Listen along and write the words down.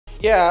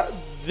Yeah,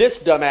 this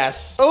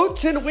dumbass.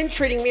 O10 win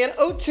trading, man.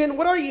 O10,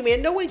 what are you,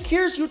 man? No one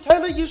cares. You,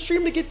 Tyler, you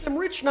stream to get them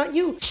rich, not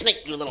you.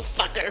 Snake, you little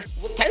fucker.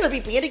 Will Tyler be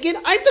banned again?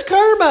 I'm the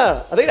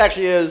karma. I think it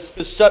actually is.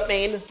 The sup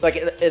main, like,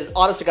 it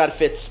honest to God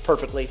fits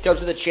perfectly. Comes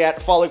to the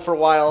chat, following for a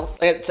while.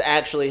 It's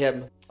actually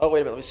him. Oh,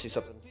 wait a minute. Let me see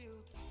something.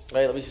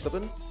 Wait, let me see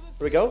something. Here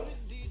we go.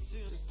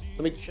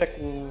 Let me check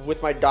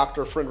with my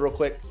doctor friend real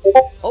quick.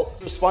 Oh,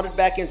 responded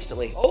back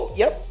instantly. Oh,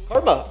 yep.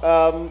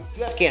 Karma.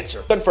 You have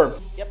cancer.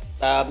 Confirm. Yep.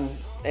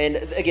 And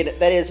again,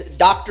 that is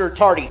Dr.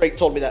 Tardy.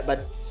 Told me that,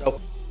 bud. So,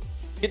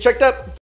 get checked up.